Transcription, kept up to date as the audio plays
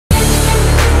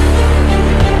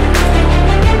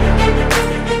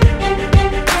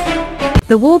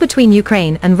The war between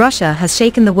Ukraine and Russia has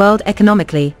shaken the world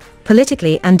economically,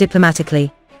 politically and diplomatically.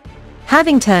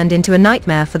 Having turned into a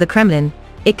nightmare for the Kremlin,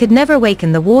 it could never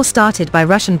awaken the war started by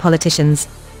Russian politicians.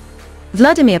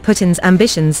 Vladimir Putin's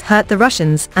ambitions hurt the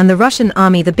Russians and the Russian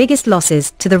army. The biggest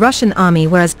losses to the Russian army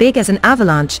were as big as an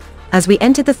avalanche as we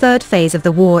entered the third phase of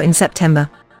the war in September.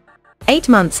 8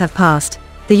 months have passed.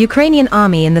 The Ukrainian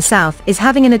army in the south is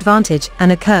having an advantage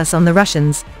and a curse on the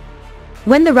Russians.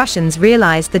 When the Russians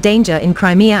realized the danger in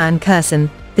Crimea and Kherson,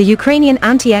 the Ukrainian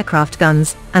anti-aircraft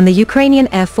guns and the Ukrainian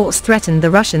Air Force threatened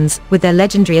the Russians with their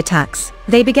legendary attacks.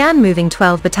 They began moving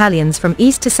 12 battalions from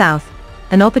east to south,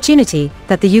 an opportunity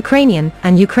that the Ukrainian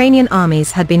and Ukrainian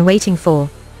armies had been waiting for.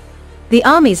 The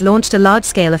armies launched a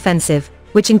large-scale offensive,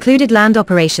 which included land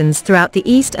operations throughout the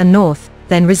east and north,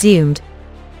 then resumed.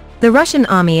 The Russian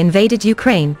army invaded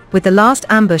Ukraine with the last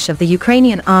ambush of the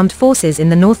Ukrainian armed forces in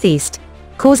the northeast,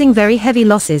 causing very heavy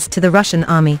losses to the Russian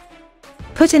army.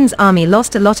 Putin's army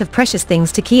lost a lot of precious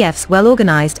things to Kiev's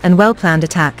well-organized and well-planned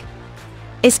attack,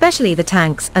 especially the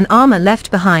tanks and armor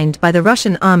left behind by the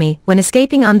Russian army when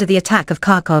escaping under the attack of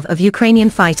Kharkov of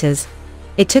Ukrainian fighters.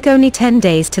 It took only 10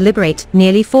 days to liberate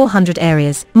nearly 400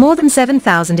 areas. More than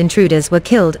 7,000 intruders were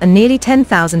killed and nearly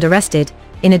 10,000 arrested,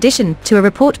 in addition to a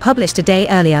report published a day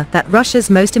earlier that Russia's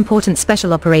most important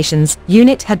special operations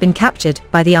unit had been captured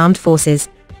by the armed forces.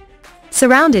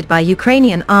 Surrounded by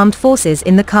Ukrainian armed forces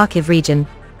in the Kharkiv region.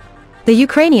 The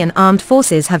Ukrainian armed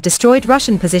forces have destroyed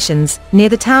Russian positions near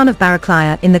the town of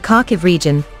Baraklaya in the Kharkiv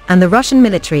region, and the Russian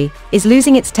military is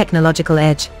losing its technological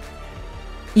edge.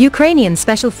 Ukrainian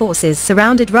special forces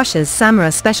surrounded Russia's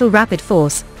Samara Special Rapid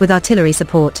Force with artillery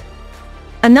support.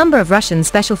 A number of Russian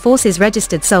special forces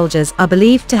registered soldiers are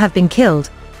believed to have been killed,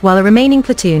 while a remaining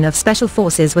platoon of special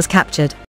forces was captured.